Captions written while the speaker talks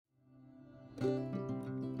Good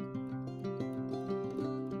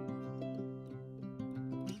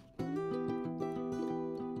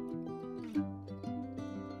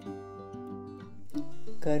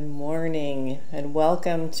morning and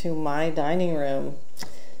welcome to my dining room.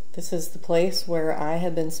 This is the place where I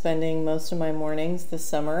have been spending most of my mornings this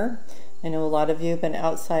summer. I know a lot of you have been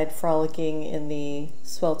outside frolicking in the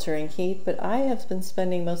sweltering heat, but I have been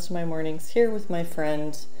spending most of my mornings here with my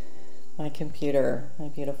friend, my computer, my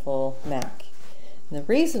beautiful Mac. And the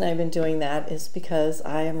reason I've been doing that is because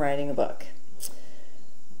I am writing a book.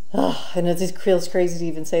 Oh, I know this feels crazy to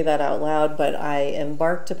even say that out loud, but I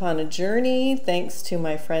embarked upon a journey thanks to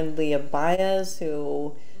my friend Leah Baez,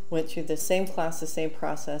 who went through the same class, the same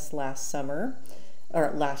process last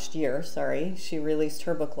year, sorry. She released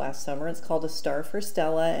her book last summer. It's called A Star for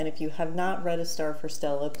Stella, and if you have not read A Star for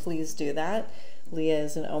Stella, please do that. Leah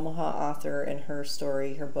is an Omaha author, and her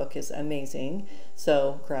story, her book is amazing,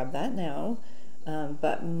 so grab that now.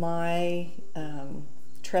 But my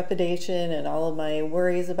trepidation and all of my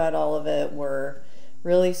worries about all of it were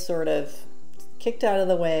really sort of kicked out of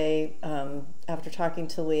the way after talking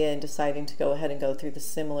to Leah and deciding to go ahead and go through the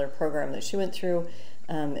similar program that she went through.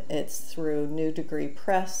 It's through New Degree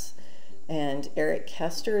Press, and Eric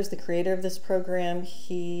Kester is the creator of this program.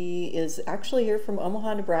 He is actually here from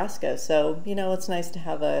Omaha, Nebraska, so you know it's nice to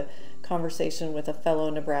have a conversation with a fellow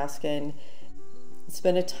Nebraskan. It's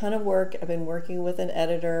been a ton of work. I've been working with an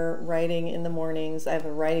editor, writing in the mornings. I have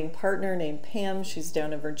a writing partner named Pam. She's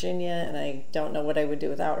down in Virginia, and I don't know what I would do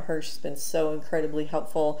without her. She's been so incredibly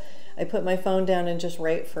helpful. I put my phone down and just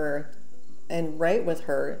write with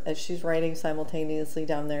her as she's writing simultaneously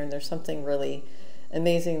down there, and there's something really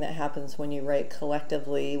amazing that happens when you write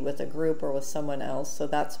collectively with a group or with someone else. So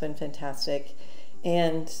that's been fantastic.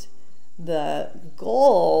 And the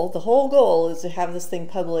whole goal is to have this thing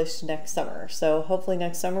published next summer. So hopefully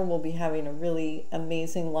next summer we'll be having a really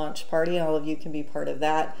amazing launch party, and all of you can be part of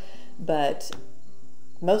that. But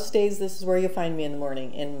most days this is where you'll find me in the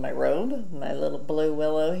morning, in my robe, my little blue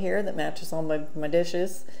willow here that matches all my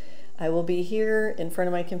dishes. I will be here in front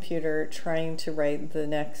of my computer trying to write the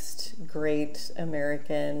next great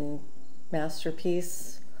American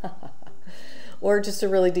masterpiece. Or just a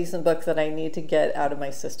really decent book that I need to get out of my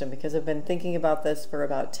system, because I've been thinking about this for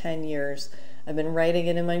about 10 years. I've been writing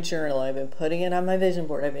it in my journal. I've been putting it on my vision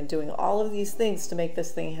board. I've been doing all of these things to make this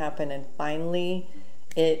thing happen, and finally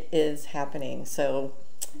it is happening. So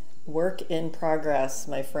work in progress,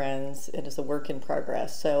 my friends. It is a work in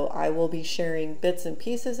progress. So I will be sharing bits and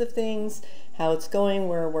pieces of things, how it's going,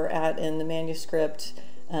 where we're at in the manuscript.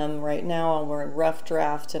 Right now we're in rough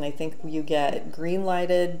draft, and I think you get green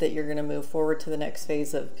lighted that you're going to move forward to the next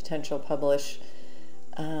phase of potential publish.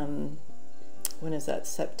 When is that?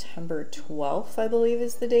 September 12th, I believe,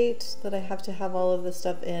 is the date that I have to have all of this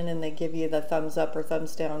stuff in, and they give you the thumbs up or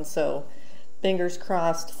thumbs down. So fingers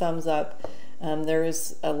crossed, thumbs up. There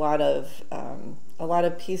is a lot of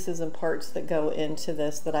pieces and parts that go into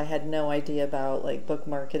this that I had no idea about, like book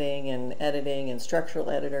marketing and editing and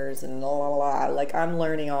structural editors and like I'm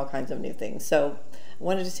learning all kinds of new things. So I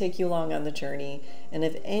wanted to take you along on the journey. And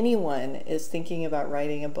if anyone is thinking about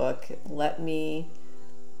writing a book, let me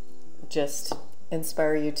just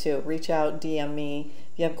inspire you to reach out, DM me.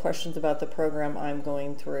 If you have questions about the program I'm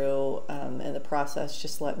going through and the process,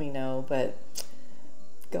 just let me know. But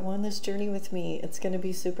go on this journey with me. It's going to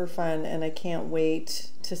be super fun, and I can't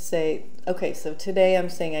wait to say, okay, so today I'm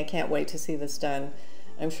saying I can't wait to see this done.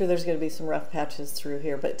 I'm sure there's going to be some rough patches through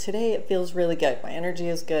here, but today it feels really good. My energy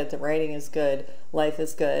is good, the writing is good, life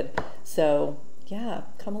is good. So yeah,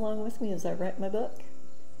 come along with me as I write my book.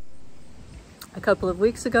 A couple of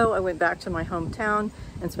weeks ago, I went back to my hometown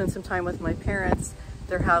and spent some time with my parents.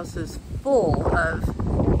 Their house is full of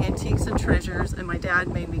antiques and treasures, and my dad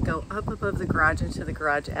made me go up above the garage into the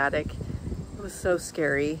garage attic. It was so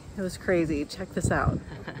scary. It was crazy. Check this out.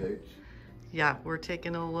 Yeah, we're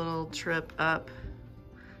taking a little trip up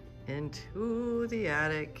into the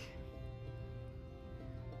attic.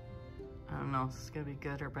 I don't know if this is gonna be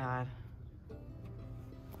good or bad.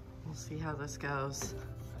 We'll see how this goes.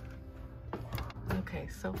 Okay,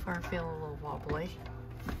 so far I feel a little wobbly.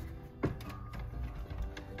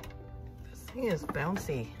 Thing is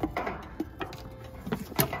bouncy.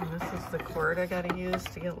 And this is the cord I gotta use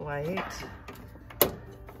to get light.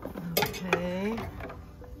 Okay.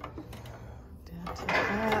 Dad took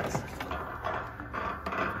that.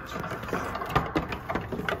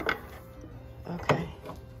 Okay.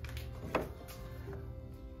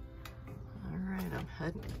 Alright, I'm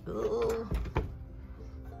heading. Ooh.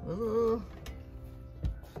 Ooh.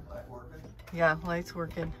 Light working? Yeah, light's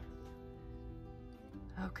working.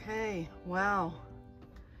 Okay, wow.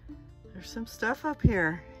 There's some stuff up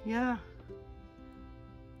here. Yeah.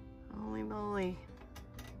 Holy moly.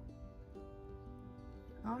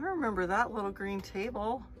 Oh, I remember that little green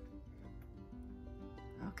table.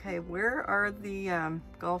 Okay, where are the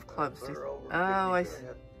golf clubs? Oh, I see.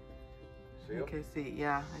 Okay, see.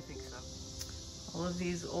 Yeah, I think so. All of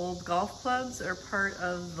these old golf clubs are part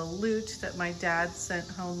of the loot that my dad sent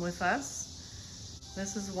home with us.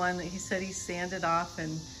 This is one that he said he sanded off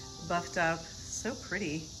and buffed up. So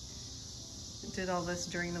pretty. Did all this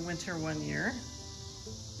during the winter one year.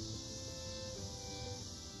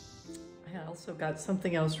 I also got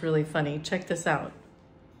something else really funny. Check this out.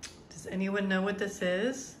 Does anyone know what this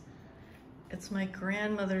is? It's my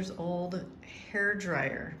grandmother's old hair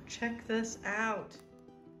dryer. Check this out.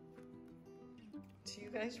 Do you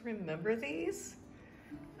guys remember these?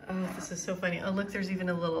 Oh, this is so funny. Oh, look, there's even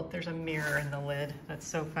there's a mirror in the lid. That's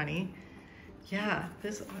so funny. Yeah,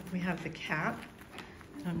 we have the cap.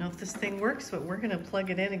 I don't know if this thing works, but we're gonna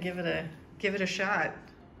plug it in and give it a shot.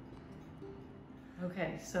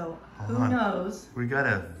 Okay, so who knows? We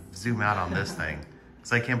gotta zoom out on this thing,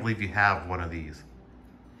 because I can't believe you have one of these.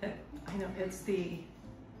 I know, it's the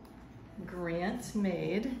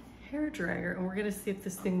Grant-made hair dryer, and we're gonna see if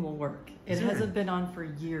this thing will work. It hasn't been on for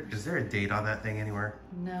years. Is there a date on that thing anywhere?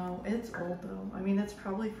 No, it's old though. I mean, it's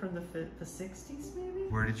probably from the 60s maybe?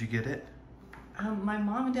 Where did you get it? My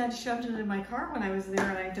mom and dad shoved it in my car when I was there,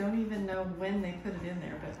 and I don't even know when they put it in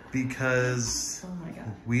there, but... Because oh my God.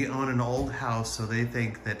 We own an old house, so they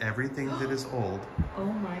think that everything that is old oh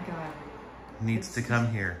my God. needs to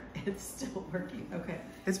come here. It's still working, okay.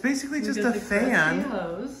 It's basically just a fan.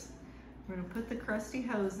 Hose. We're gonna put the crusty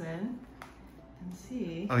hose in and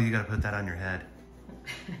see. Oh, you gotta put that on your head.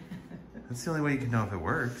 That's the only way you can know if it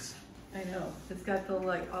works. I know. It's got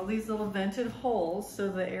all these little vented holes so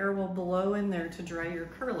the air will blow in there to dry your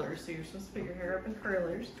curlers. So you're supposed to put your hair up in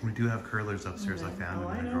curlers. We do have curlers upstairs, I found in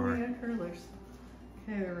my drawer. Oh, I know, we got curlers.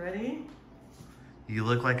 Okay, we ready? You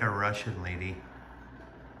look like a Russian lady.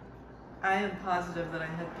 I am positive that I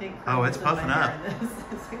had pink curls. Oh, it's puffing up.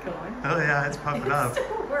 Is it going? Oh yeah, it's puffing up.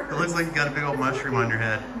 It looks like you got a big old mushroom on your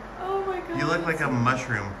head. Oh my God. You look like a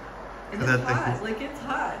mushroom. It's hot, like it's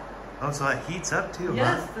hot. Oh, so that heats up too,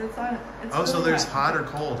 yes, huh? it's on. It's oh, really so there's hot. hot or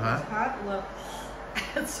cold, huh? It's hot, look.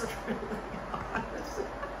 It's really hot.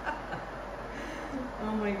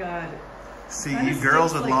 Oh my God. See, you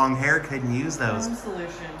girls with long hair couldn't use those.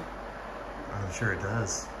 Solution. I'm sure it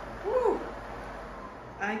does. Woo.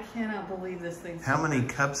 I cannot believe this thing's How many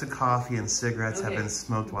cups of coffee and cigarettes have been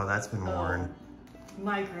smoked while that's been worn?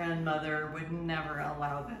 My grandmother would never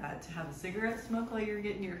allow that. To have a cigarette smoke while you're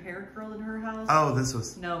getting your hair curled in her house? Oh, this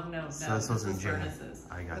was... No. So this wasn't Jen.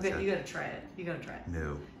 I got you. Okay, you gotta try it. You gotta try it.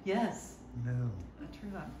 No. Yes. No. Turn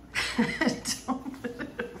it on. Don't put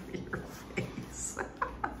it over your face.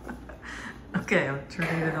 Okay, I'm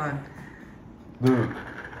turning it on. Boom.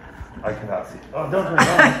 I cannot see. Oh, don't turn it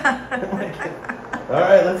on. All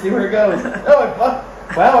right, let's see where it goes. Oh,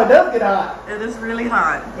 wow, it does get hot. It is really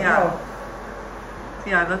hot. Yeah. Wow.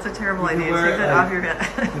 Yeah, that's a terrible idea. Take that off your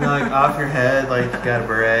head. You know, like off your head, like you got a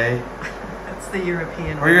beret. That's the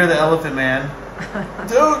European Or you're the elephant man.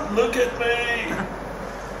 Don't look at me.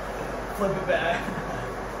 Flip it back.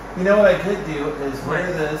 You know what I could do is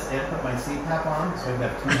wear this and put my CPAP on, so I've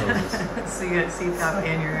got two hoses. So you got CPAP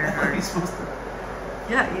and your hair How are guard. you supposed to?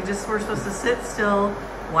 Yeah, we're supposed to sit still,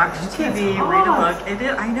 watch TV, read a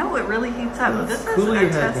book. I know, it really heats up. This is cool a your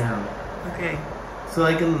head test. down. Okay. So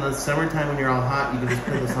like in the summertime when you're all hot, you can just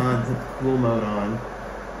put this on, put the cool mode on.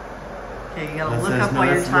 Okay, you gotta look up while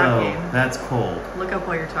you're talking. Low. That's cold. Look up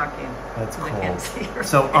while you're talking. That's cold. I can't see your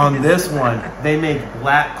So face. on this one, they make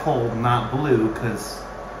black cold, not blue, because,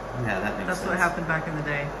 yeah, that makes sense. That's what happened back in the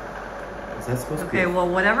day. Is that supposed to be? Okay, well,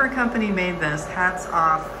 whatever company made this, hats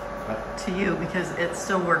off to you, because it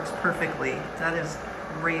still works perfectly. That is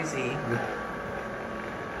crazy.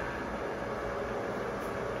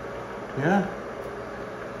 Yeah.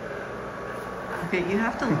 Okay, you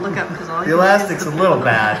have to look up because all the elastic's a little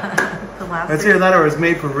bad. The elastic. Let's hear that, or it was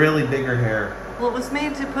made for really bigger hair. Well, it was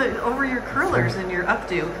made to put over your curlers and your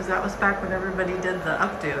updo, because that was back when everybody did the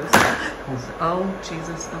updos. Oh,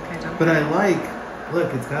 Jesus. Okay, don't. But I like,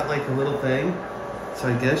 look, it's got like a little thing, so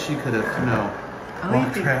I guess you could have, you know,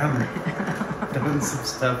 walked around and done some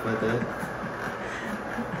stuff with it.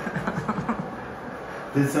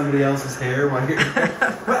 Did somebody else's hair while you're,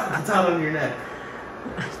 well, it's all on your neck.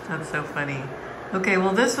 That's so funny. Okay,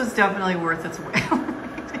 well, this was definitely worth its weight.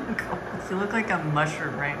 You look like a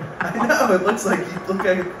mushroom right now. I know, it looks like you look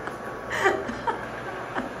like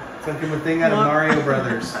it's like a thing out of Mario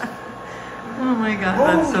Brothers. Oh my God,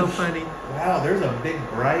 that's so funny. Wow, there's a big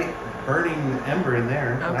bright burning ember in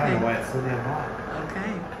there. Okay. I don't know why it's so damn hot.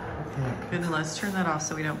 Okay. Okay. Good, and let's turn that off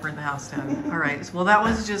so we don't burn the house down. All right. Well, that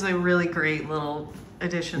was just a really great little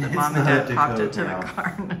addition that Mom and Dad popped into the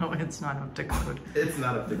car. No, it's not up to code. It's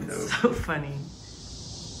not up to code. So funny.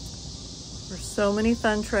 There's so many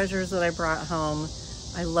fun treasures that I brought home.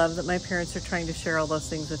 I love that my parents are trying to share all those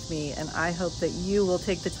things with me, and I hope that you will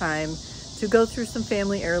take the time to go through some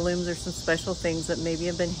family heirlooms or some special things that maybe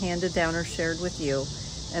have been handed down or shared with you.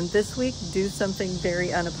 And this week, do something very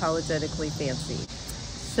unapologetically fancy.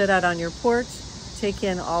 Sit out on your porch, take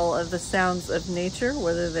in all of the sounds of nature,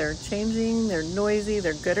 whether they're changing, they're noisy,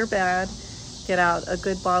 they're good or bad. Get out a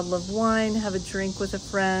good bottle of wine, have a drink with a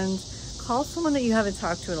friend, call someone that you haven't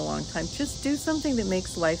talked to in a long time. Just do something that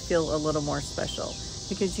makes life feel a little more special.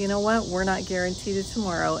 Because you know what? We're not guaranteed a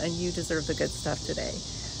tomorrow, and you deserve the good stuff today.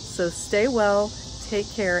 So stay well, take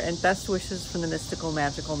care, and best wishes from the Mystical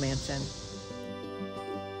Magical Mansion.